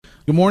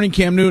Good morning,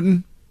 Cam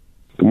Newton.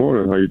 Good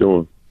morning. How you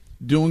doing?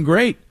 Doing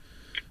great.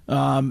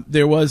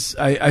 There was,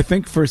 I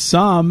think for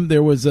some,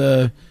 there was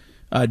a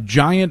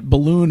giant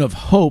balloon of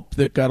hope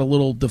that got a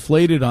little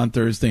deflated on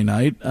Thursday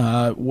night.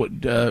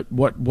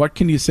 What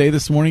can you say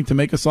this morning to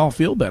make us all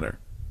feel better?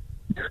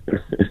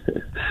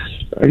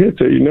 I can't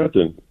tell you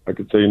nothing. I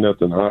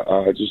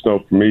just know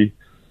for me,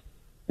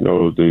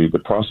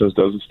 the process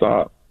doesn't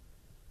stop.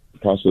 The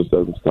process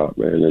doesn't stop,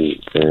 man.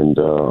 And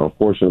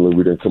unfortunately,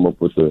 we didn't come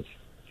up with the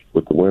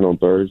win on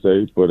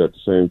Thursday. But at the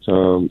same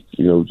time,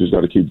 we just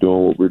got to keep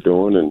doing what we're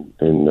doing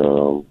and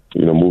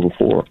moving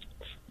forward.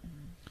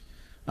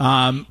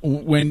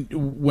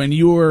 When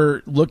you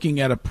were looking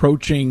at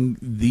approaching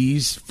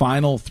these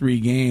final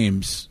three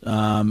games,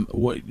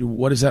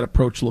 what does that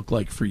approach look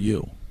like for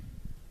you?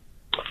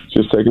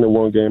 Just taking it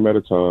one game at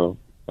a time.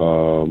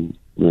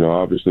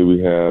 Obviously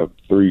we have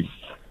three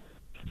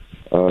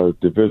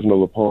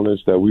divisional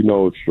opponents that we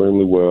know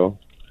extremely well.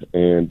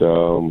 And,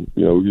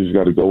 we just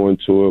got to go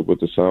into it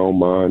with a sound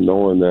mind,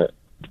 knowing that,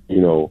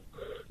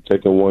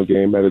 taking one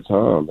game at a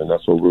time. And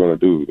that's what we're going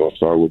to do. We're going to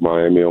start with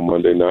Miami on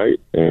Monday night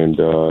and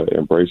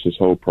embrace this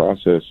whole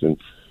process and,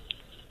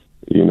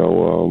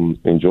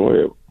 enjoy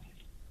it.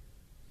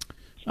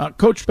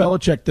 Coach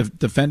Belichick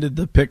defended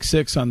the pick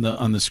six on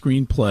the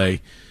screenplay.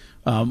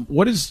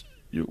 What does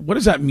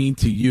that mean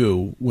to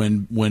you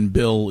when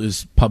Bill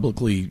is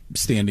publicly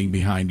standing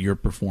behind your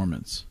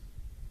performance?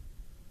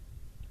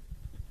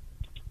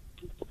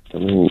 I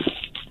mean,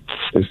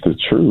 it's the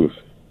truth.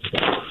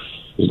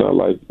 It's not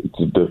like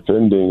it's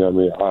defending. I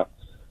mean,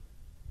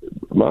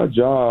 my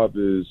job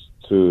is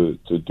to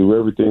do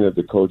everything that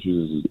the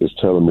coaches is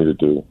telling me to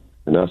do,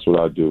 and that's what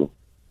I do.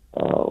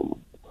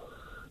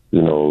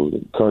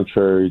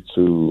 Contrary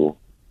to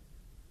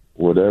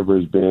whatever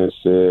is being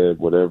said,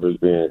 whatever is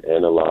being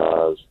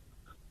analyzed,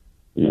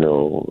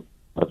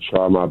 I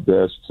try my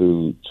best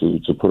to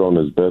put on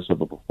as best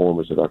of a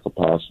performance that I could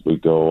possibly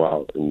go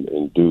out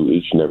and do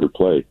each and every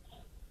play.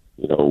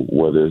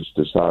 Whether it's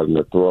deciding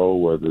to throw,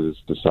 whether it's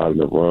deciding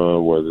to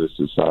run, whether it's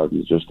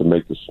deciding just to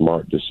make the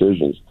smart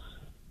decisions.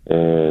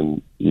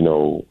 And,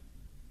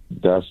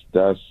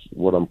 that's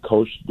what I'm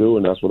coached to do,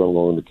 and that's what I'm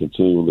going to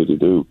continually to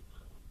do.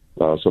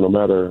 So no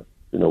matter,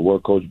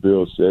 what Coach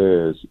Bill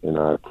says, and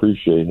I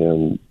appreciate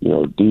him,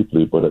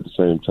 deeply, but at the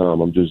same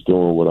time, I'm just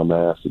doing what I'm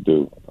asked to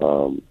do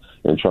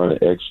and trying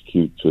to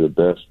execute to the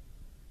best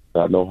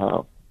I know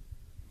how.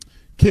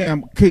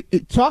 Cam,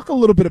 talk a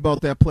little bit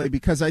about that play,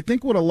 because I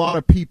think what a lot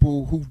of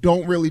people who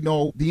don't really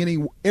know the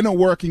inner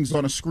workings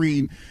on a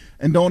screen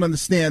and don't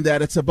understand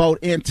that it's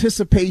about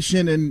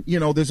anticipation and,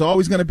 there's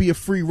always going to be a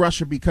free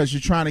rusher because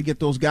you're trying to get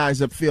those guys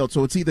upfield.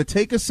 So it's either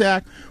take a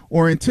sack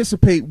or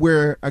anticipate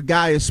where a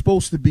guy is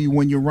supposed to be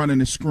when you're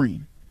running a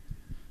screen.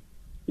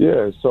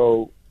 Yeah,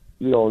 so,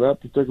 on that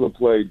particular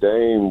play,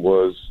 Dame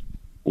was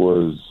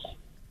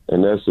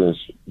in essence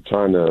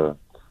trying to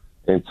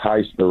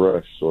entice the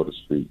rush, so to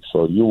speak.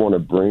 So you want to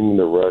bring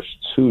the rush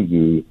to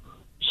you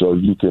so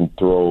you can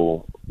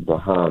throw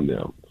behind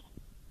them.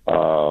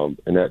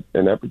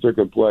 In that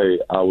particular play,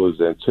 I was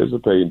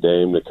anticipating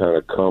Dame to kind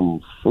of come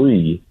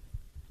free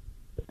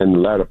in the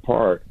latter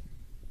part,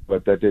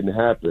 but that didn't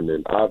happen.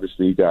 And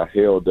obviously he got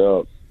held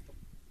up,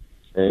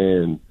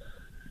 and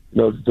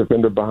the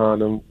defender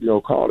behind him,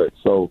 caught it.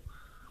 So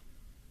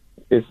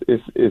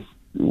it's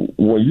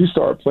when you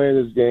start playing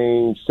this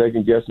game,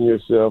 second guessing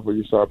yourself, or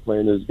you start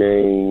playing this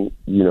game,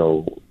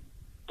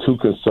 too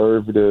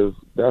conservative,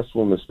 that's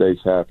when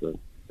mistakes happen.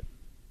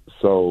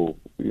 So,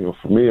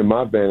 for me, in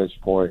my vantage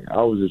point,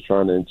 I was just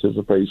trying to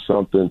anticipate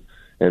something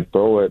and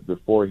throw it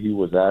before he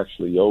was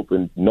actually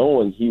open,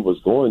 knowing he was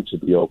going to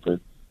be open,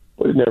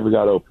 but it never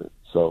got open.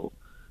 So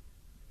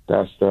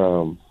that's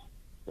the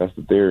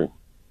theory.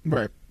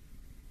 Right.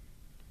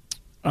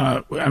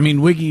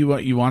 Wiggy, you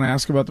want to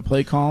ask about the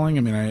play calling?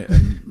 I'd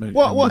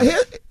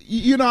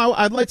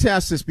like to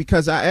ask this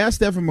because I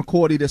asked Evan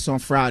McCourty this on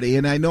Friday,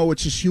 and I know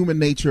it's just human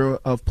nature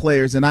of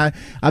players, and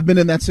I've been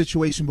in that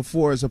situation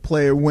before as a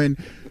player when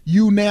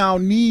you now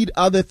need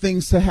other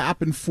things to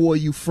happen for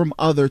you from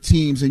other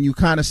teams, and you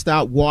kind of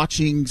start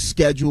watching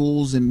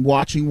schedules and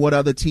watching what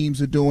other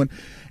teams are doing.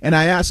 And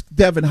I asked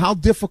Devin, how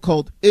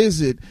difficult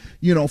is it,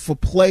 for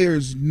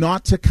players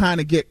not to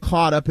kind of get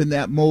caught up in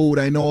that mode?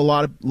 I know a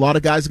lot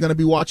of guys are going to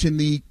be watching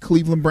the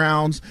Cleveland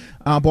Browns,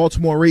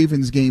 Baltimore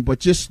Ravens game, but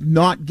just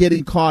not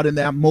getting caught in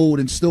that mode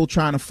and still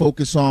trying to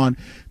focus on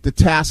the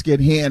task at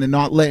hand and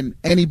not letting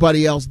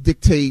anybody else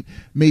dictate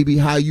maybe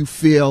how you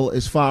feel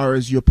as far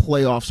as your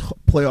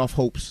playoff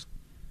hopes.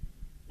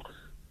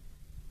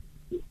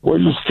 Well,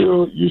 you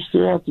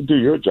still have to do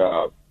your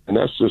job, and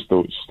that's just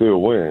to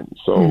still win.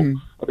 So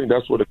I think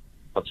that's what it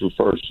comes to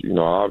first.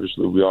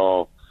 Obviously we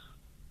all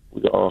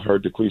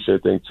heard the cliche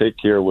thing: take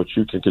care of what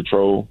you can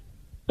control,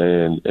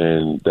 and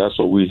that's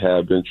what we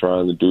have been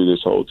trying to do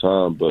this whole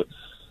time. But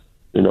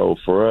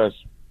for us,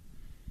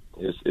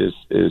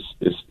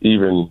 it's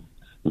even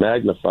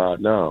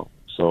magnified now.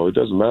 So it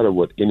doesn't matter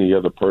what any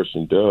other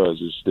person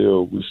does. We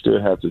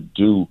still have to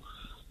do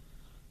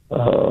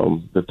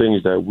the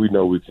things that we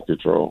know we can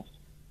control.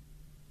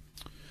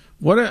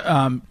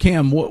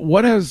 Cam?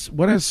 What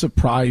has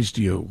surprised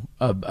you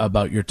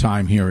about your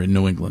time here in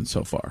New England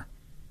so far?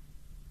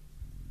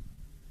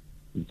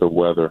 The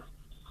weather.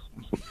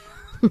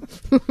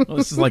 Well,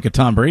 this is like a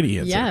Tom Brady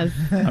answer. Yes.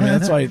 I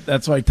mean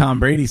that's why Tom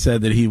Brady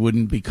said that he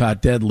wouldn't be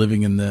caught dead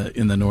living in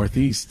the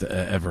Northeast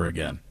ever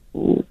again.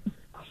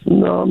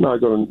 No, I'm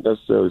not going to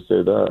necessarily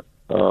say that.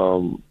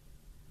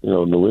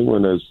 New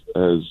England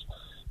has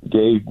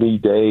gave me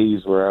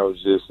days where I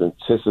was just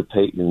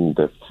anticipating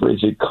the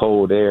frigid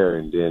cold air,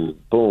 and then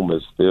boom,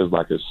 it feels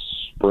like a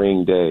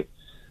spring day.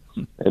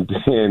 And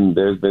then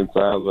there's been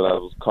times that I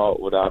was caught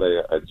without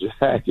a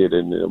jacket,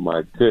 and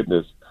my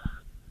goodness,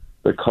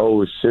 the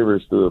cold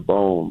shivers through the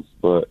bones.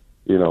 But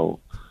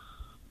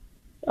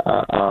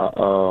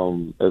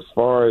as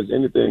far as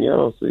anything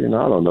else, I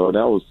don't know. And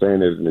I was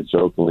saying it in a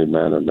jokingly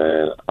manner,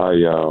 man.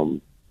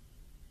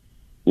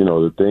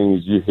 The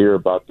things you hear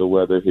about the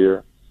weather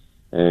here,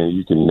 and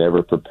you can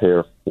never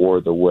prepare for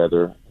the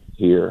weather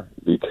here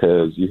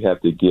because you have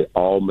to get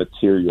all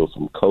materials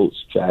from coats,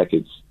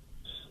 jackets,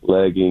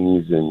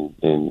 leggings,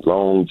 and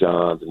long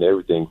johns and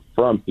everything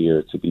from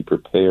here to be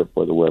prepared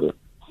for the weather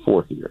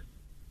for here.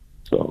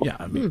 So yeah,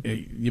 I mean,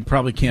 you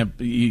probably can't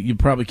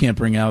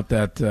bring out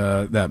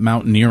that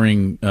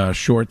mountaineering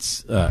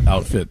shorts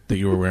outfit that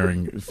you were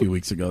wearing a few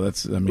weeks ago.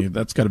 That's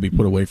got to be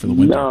put away for the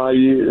winter. No,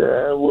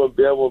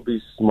 that will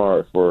be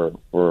smart for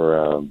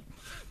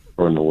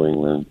New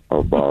England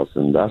or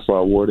Boston. That's why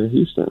I wore it in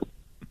Houston.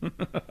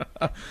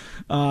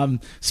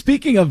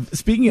 Speaking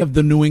of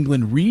the New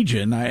England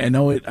region, I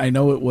know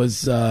it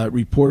was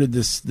reported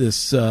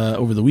this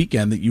over the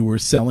weekend that you were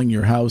selling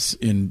your house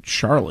in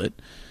Charlotte.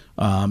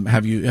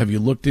 Have you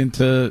looked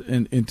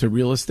into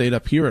real estate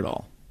up here at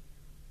all?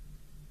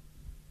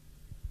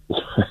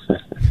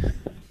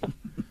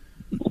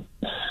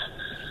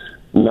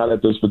 Not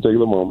at this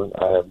particular moment.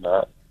 I have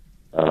not.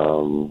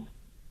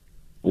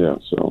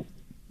 So.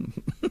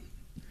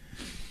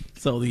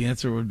 So the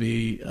answer would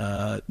be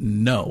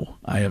no.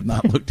 I have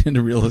not looked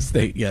into real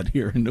estate yet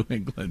here in New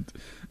England.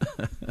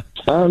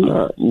 I have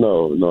not.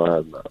 No, I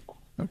have not.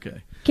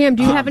 Okay. Cam,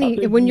 do you have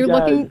any when you're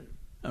looking?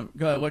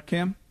 Go ahead. What,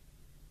 Cam?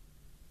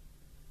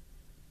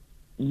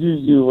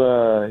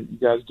 You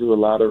guys do a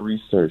lot of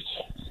research.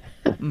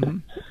 Mm-hmm.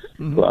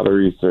 Mm-hmm. A lot of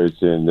research,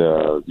 and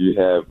you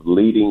have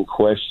leading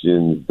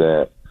questions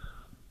that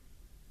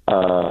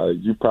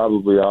you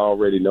probably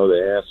already know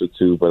the answer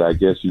to, but I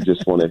guess you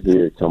just want to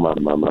hear it come out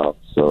of my mouth.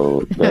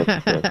 So that's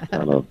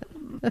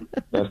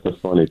the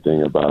funny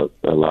thing about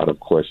a lot of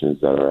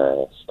questions that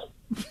are asked.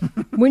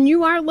 When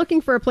you are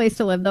looking for a place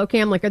to live, though,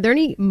 Cam, are there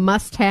any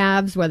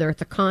must-haves, whether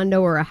it's a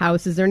condo or a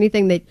house? Is there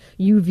anything that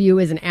you view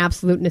as an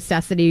absolute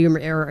necessity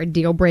or a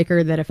deal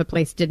breaker that if a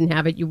place didn't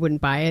have it, you wouldn't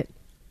buy it?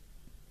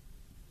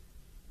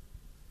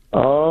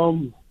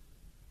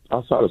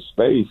 Outside of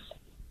space,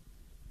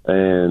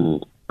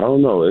 and I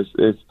don't know.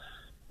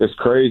 It's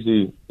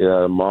crazy.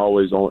 I'm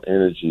always on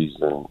energies,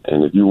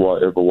 and if you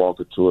ever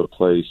walk into a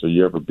place or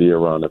you ever be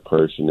around a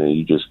person and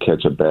you just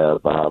catch a bad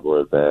vibe or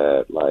a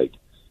bad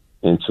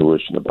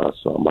intuition about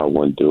something, I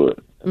wouldn't do it.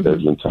 Mm-hmm.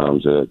 There's been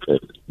times that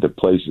the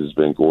place has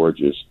been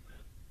gorgeous.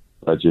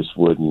 I just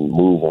wouldn't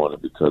move on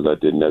it because I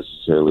didn't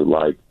necessarily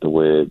like the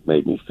way it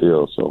made me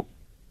feel. So,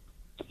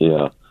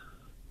 yeah.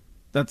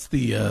 That's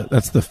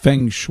the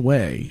feng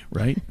shui,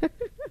 right? That's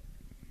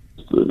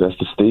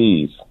the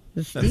steez.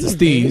 That's the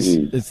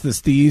steez. It's the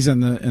steez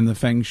and the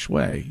feng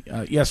shui.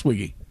 Yes,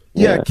 Wiggy.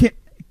 Yeah.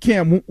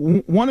 Cam,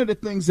 one of the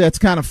things that's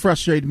kind of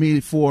frustrated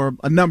me for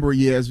a number of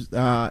years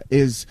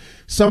is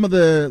some of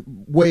the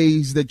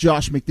ways that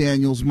Josh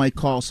McDaniels might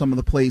call some of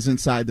the plays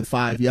inside the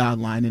 5-yard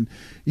line. And,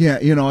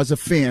 as a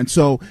fan.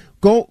 So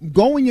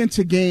going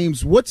into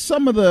games, what's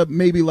some of the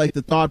maybe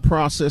the thought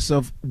process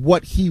of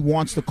what he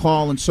wants to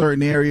call in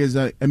certain areas?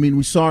 I mean,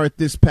 we saw it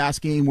this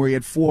past game where he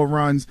had 4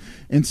 runs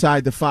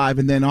inside the 5.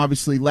 And then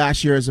obviously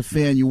last year as a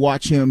fan, you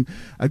watch him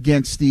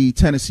against the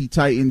Tennessee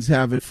Titans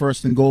have it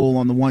 1st and goal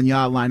on the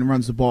 1-yard line and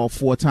runs the ball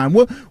 4 times.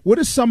 What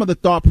is some of the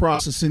thought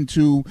process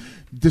into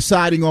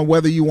deciding on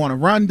whether you want to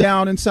run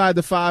down inside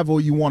the 5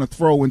 or you want to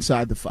throw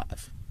inside the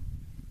 5?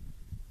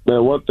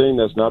 Man, one thing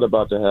that's not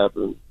about to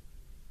happen,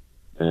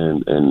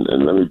 and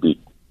let me be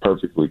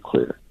perfectly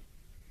clear,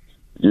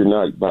 you're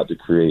not about to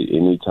create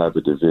any type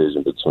of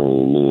division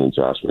between me and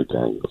Josh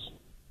McDaniels.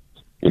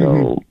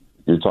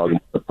 You're talking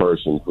about a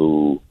person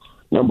who,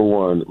 number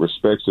one,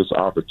 respects this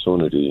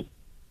opportunity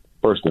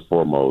first and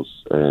foremost,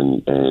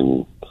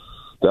 and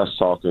that's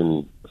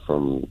talking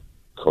from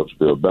Coach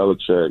Bill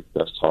Belichick.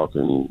 That's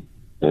talking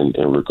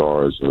in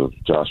regards of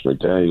Josh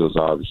McDaniels,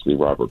 obviously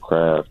Robert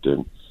Kraft,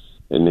 and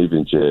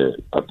even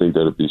Jed. I think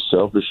that it'd be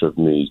selfish of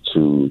me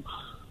to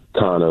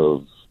kind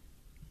of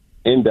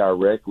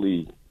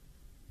indirectly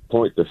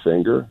point the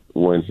finger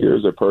when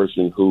here's a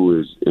person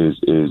who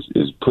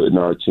is putting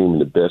our team in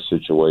the best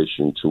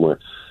situation to win.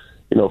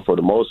 For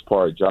the most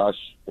part,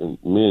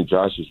 me and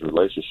Josh's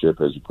relationship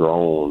has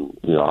grown,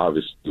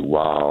 obviously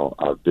while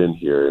I've been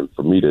here. And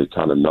for me to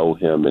kind of know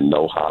him and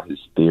know how his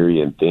theory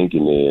and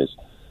thinking is,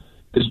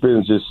 it's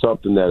been just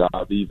something that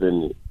I've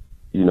even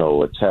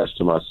attached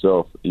to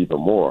myself even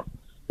more.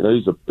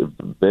 He's a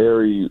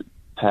very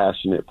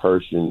passionate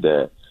person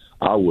that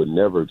I would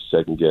never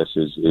second guess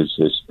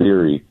his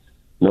theory,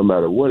 no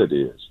matter what it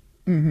is.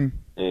 Mm-hmm.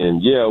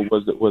 And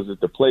was it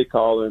the play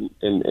calling?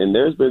 And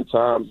there's been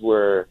times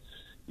where,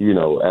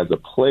 as a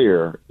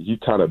player, you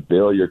kind of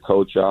bail your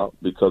coach out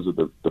because of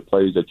the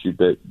plays that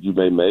you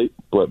may make.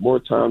 But more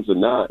times than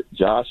not,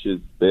 Josh has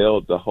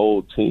bailed the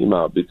whole team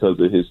out because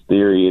of his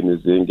theory and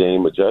his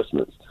in-game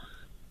adjustments.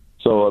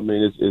 So, I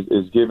mean,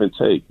 it's give and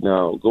take.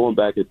 Now, going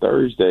back to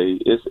Thursday,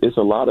 it's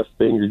a lot of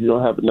fingers. You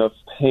don't have enough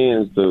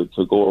hands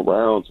to go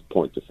around to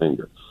point the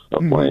finger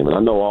of blame. And I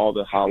know all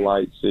the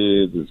highlights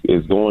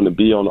is going to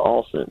be on the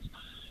offense.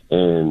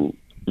 And,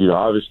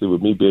 obviously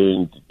with me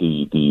being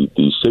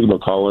the signal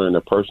caller and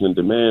the person in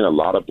demand, a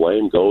lot of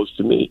blame goes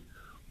to me.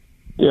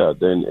 Yeah,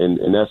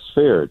 and that's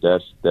fair.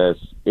 That's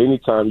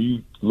anytime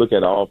you look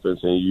at offense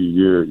and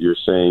you're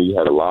saying you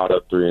had a lot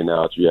of 3 and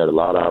outs, you had a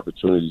lot of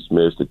opportunities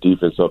missed, the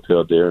defense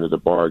upheld there into the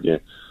bargain.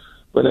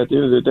 But at the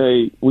end of the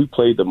day, we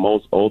played the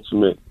most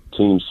ultimate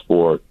team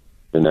sport,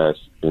 and that's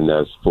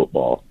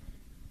football.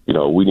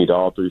 We need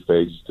all 3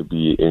 phases to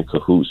be in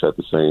cahoots at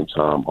the same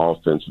time,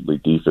 offensively,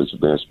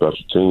 defensively, and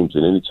special teams.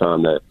 And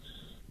anytime that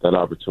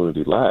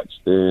opportunity lacks,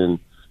 then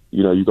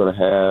you're going to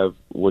have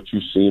what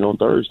you've seen on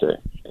Thursday.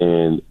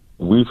 And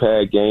we've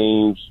had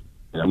games,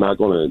 and I'm not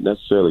going to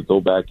necessarily go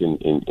back and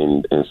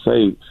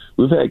say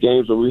we've had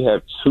games where we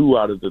have 2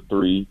 out of the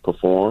 3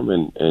 perform,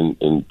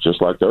 and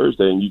just like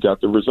Thursday, and you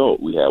got the result.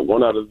 We had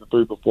 1 out of the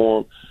 3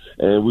 perform,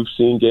 and we've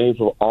seen games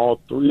where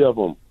all 3 of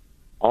them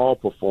all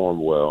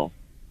perform well,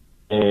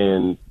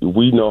 and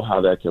we know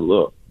how that can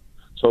look.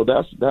 So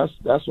that's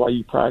why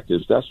you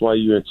practice. That's why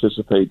you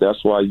anticipate.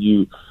 That's why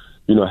you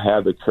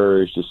have the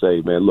courage to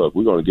say, man, look,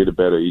 we're going to get it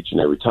better each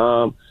and every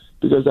time.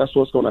 Because that's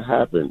what's going to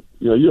happen.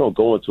 You don't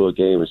go into a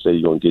game and say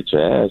you're going to get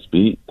your ass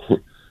beat.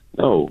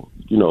 No,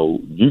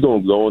 you're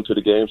going to go into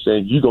the game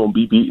saying you're going to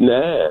be beating the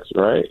ass,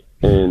 right?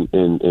 And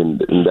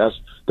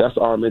that's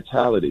our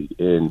mentality.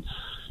 And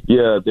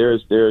yeah,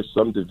 there's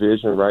some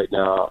division right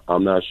now.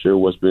 I'm not sure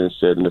what's being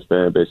said in the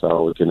fan base. I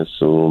only can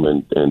assume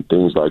and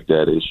things like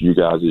that. It's you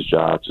guys'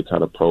 job to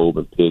kind of probe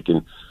and pick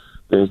and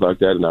things like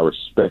that, and I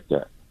respect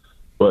that.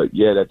 But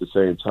yet at the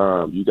same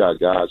time, you got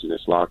guys in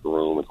this locker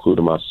room,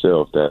 including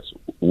myself, that's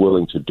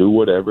willing to do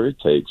whatever it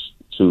takes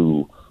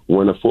to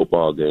win a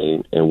football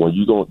game. And when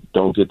you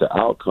don't get the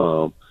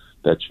outcome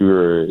that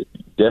you're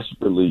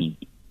desperately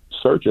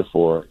searching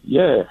for,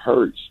 yeah, it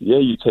hurts. Yeah,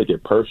 you take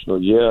it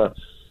personal. Yeah,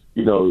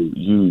 you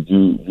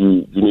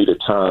need a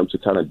time to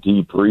kind of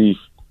debrief.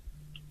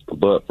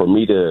 But for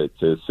me to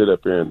sit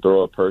up here and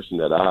throw a person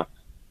that I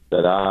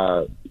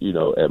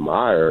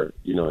admire,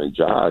 and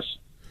Josh,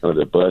 under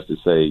the bus to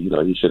say,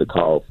 he should have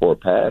called 4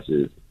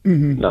 passes.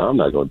 Mm-hmm. No, I'm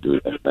not going to do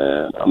that,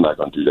 man. I'm not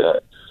going to do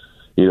that.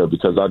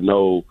 Because I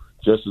know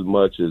just as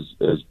much as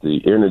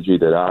the energy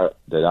that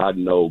I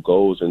know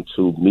goes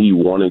into me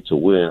wanting to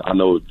win, I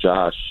know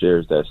Josh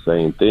shares that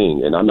same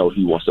thing, and I know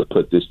he wants to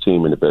put this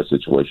team in the best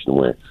situation to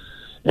win.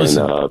 And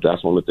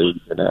that's one of the things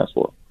you can ask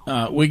for.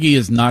 Wiggy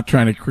is not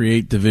trying to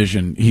create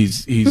division.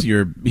 He's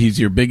your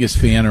biggest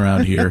fan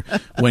around here.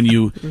 When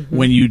you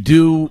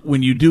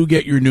do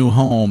get your new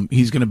home,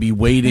 he's going to be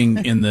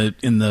waiting in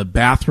the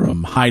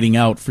bathroom, hiding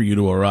out for you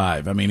to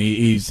arrive. I mean,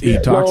 he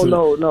talks.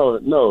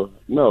 No.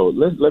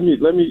 Let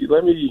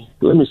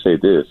me say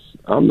this.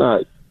 I'm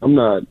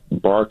not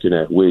barking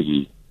at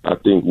Wiggy. I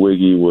think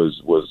Wiggy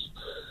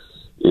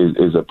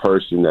is a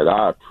person that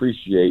I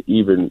appreciate.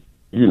 Even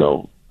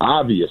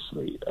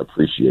obviously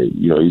appreciate.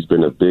 He's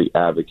been a big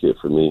advocate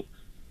for me.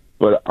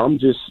 But I'm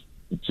just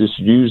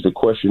use the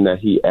question that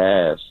he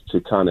asked to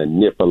kind of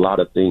nip a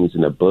lot of things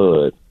in the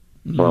bud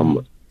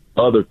from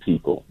other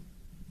people.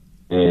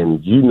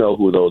 And you know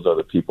who those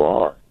other people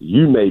are.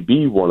 You may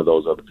be one of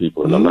those other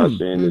people. And I'm not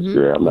saying this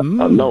here. I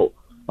know.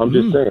 I'm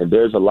just saying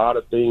there's a lot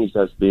of things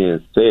that's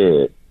being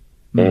said.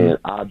 And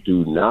I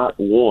do not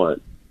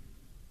want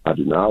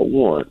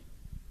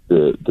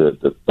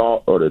the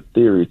thought or the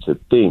theory to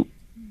think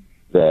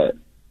that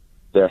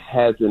there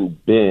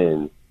hasn't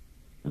been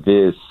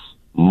this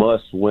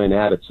must-win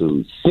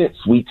attitude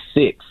since week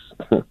 6.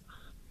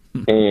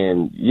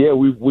 And yeah,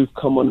 we've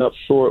come on up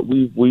short.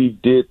 We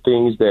did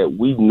things that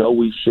we know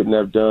we shouldn't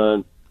have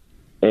done.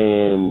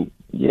 And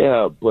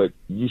yeah, but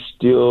you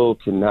still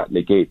cannot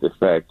negate the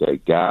fact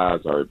that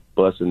guys are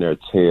busting their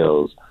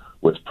tails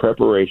with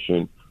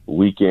preparation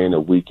week in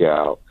and week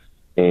out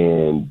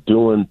and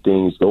doing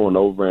things, going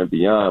over and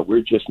beyond. We're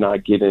just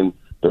not getting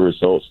the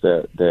results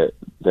that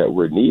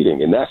we're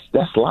needing, and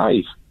that's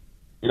life.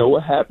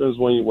 What happens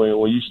when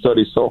you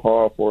study so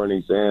hard for an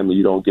exam and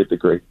you don't get the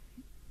grade?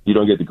 You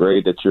don't get the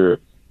grade that you're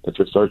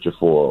searching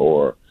for,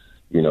 or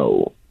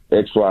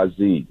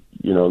XYZ.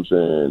 You know what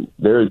I'm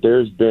saying?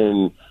 There's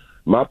been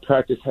my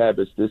practice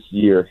habits this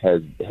year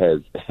has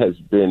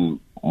been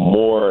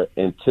more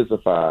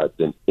intensified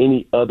than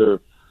any other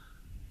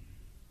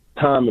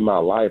time in my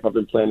life. I've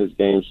been playing this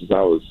game since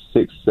I was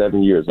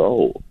 6-7 years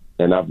old.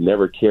 And I've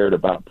never cared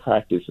about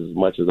practice as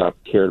much as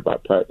I've cared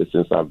about practice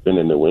since I've been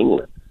in New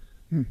England.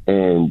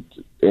 And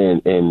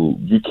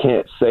you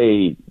can't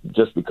say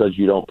just because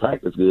you don't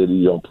practice good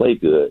you don't play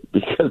good,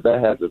 because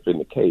that hasn't been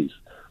the case.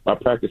 My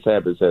practice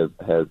habits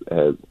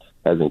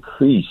has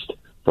increased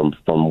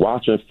from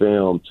watching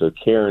film to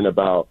caring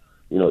about,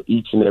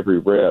 each and every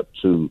rep,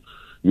 to,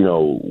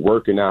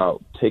 working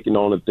out, taking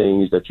on the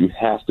things that you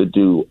have to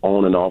do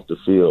on and off the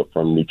field,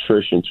 from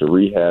nutrition to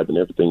rehab and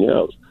everything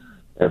else.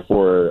 And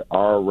for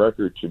our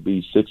record to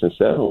be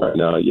 6-7 right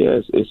now,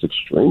 yes, it's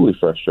extremely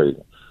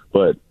frustrating.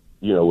 But,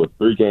 with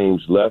 3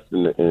 games left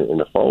in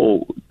the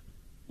fold,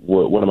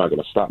 what am I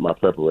going to stop my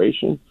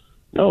preparation?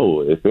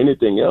 No. If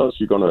anything else,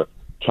 you're going to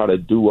try to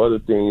do other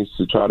things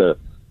to try to,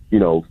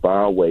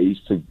 find ways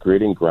to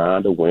grit and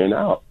grind to win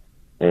out.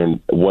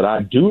 And what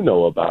I do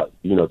know about,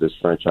 this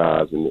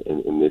franchise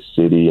and this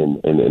city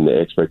and the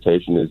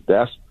expectation is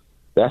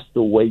that's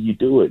the way you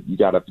do it. You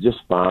got to just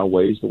find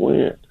ways to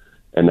win.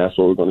 And that's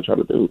what we're going to try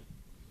to do.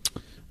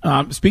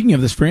 Speaking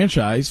of this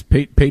franchise,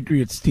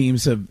 Patriots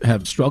teams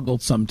have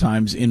struggled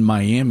sometimes in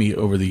Miami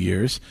over the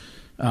years.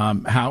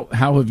 How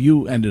have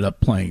you ended up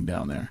playing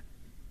down there?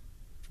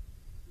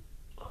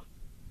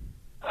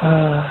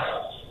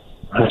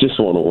 I just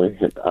want to win.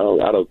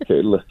 I don't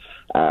care. Look,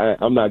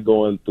 I'm not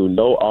going through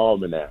no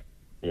almanac.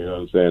 You know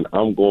what I'm saying?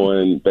 I'm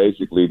going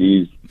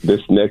basically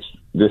this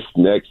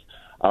next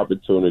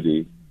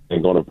opportunity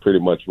and going to pretty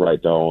much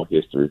write down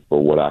history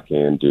for what I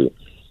can do.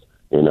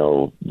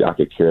 I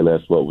could care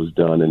less what was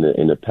done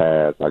in the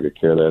past. I could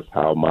care less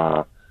how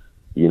my,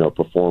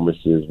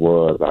 performances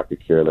was. I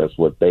could care less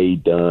what they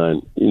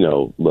done.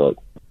 Look,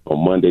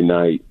 on Monday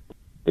night,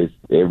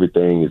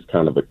 everything is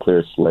kind of a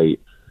clear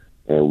slate,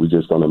 and we're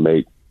just going to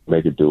make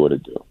it do what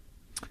it do.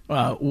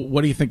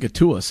 What do you think of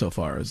Tua so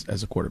far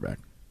as a quarterback?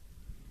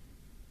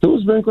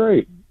 Tua's been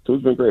great.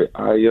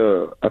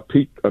 I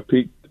peaked. I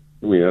think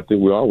we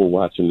all were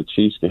watching the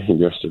Chiefs game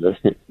yesterday.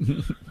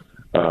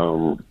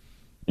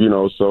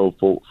 So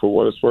for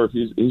what it's worth,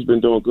 he's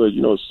been doing good.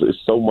 It's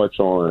so much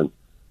on,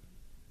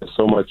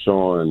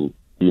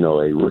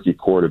 a rookie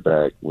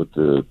quarterback with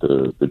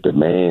the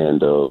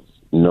demand of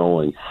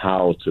knowing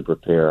how to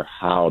prepare,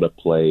 how to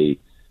play,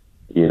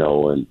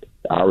 and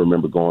I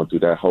remember going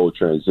through that whole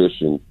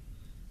transition.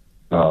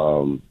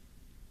 And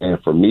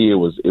for me, it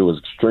was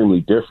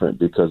extremely different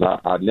because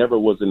I never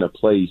was in a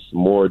place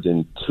more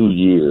than 2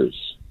 years,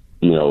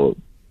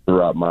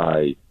 throughout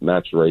my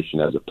maturation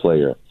as a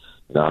player.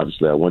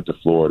 Obviously, I went to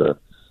Florida,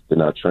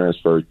 then I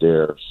transferred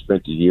there,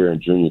 spent a year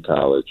in junior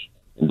college,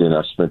 and then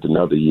I spent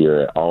another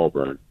year at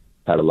Auburn.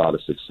 Had a lot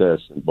of success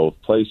in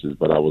both places,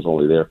 but I was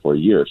only there for a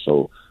year.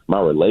 So my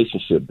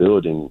relationship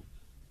building,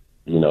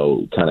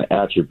 kind of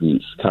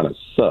attributes kind of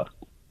sucked.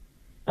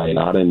 And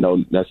I didn't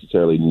know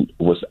necessarily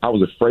I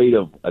was afraid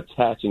of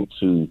attaching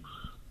to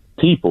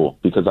people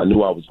because I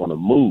knew I was going to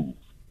move,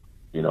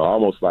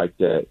 almost like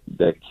that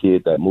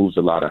kid that moves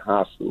a lot in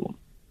high school.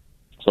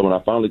 So when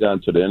I finally got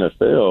into the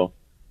NFL,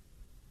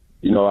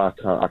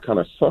 I kind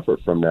of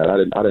suffered from that. I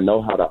didn't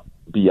know how to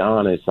be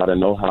honest. I didn't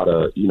know how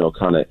to,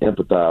 kind of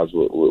empathize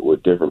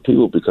with different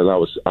people because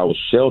I was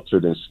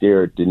sheltered and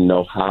scared, didn't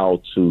know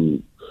how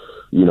to,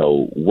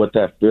 what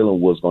that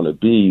feeling was going to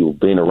be,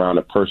 being around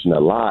a person a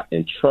lot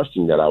and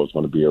trusting that I was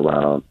going to be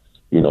around,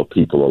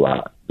 people a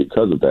lot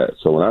because of that.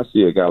 So when I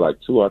see a guy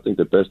like Tua, I think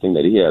the best thing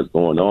that he has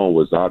going on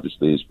was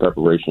obviously his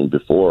preparation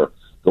before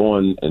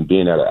going and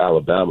being at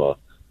Alabama,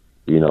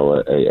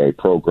 a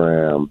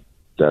program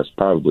that's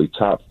probably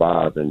top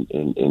 5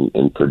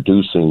 in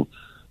producing,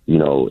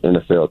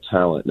 NFL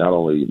talent, not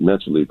only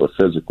mentally but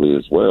physically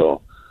as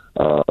well.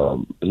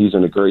 He's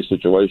in a great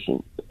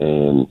situation,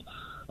 and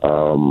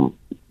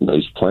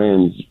he's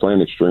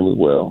playing extremely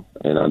well,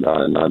 and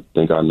I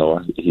think I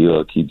know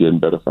he'll keep getting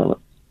better from it.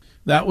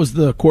 That was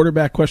the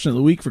quarterback question of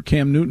the week for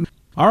Cam Newton.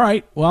 All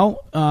right,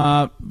 well,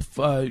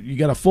 you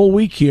got a full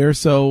week here,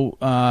 so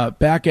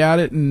back at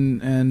it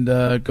and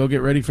go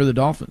get ready for the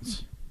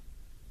Dolphins.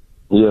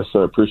 Yes,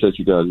 sir. Appreciate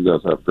you guys. You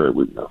guys have a great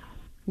week now.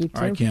 You too.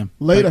 All right, Cam.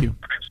 Later. Thank you.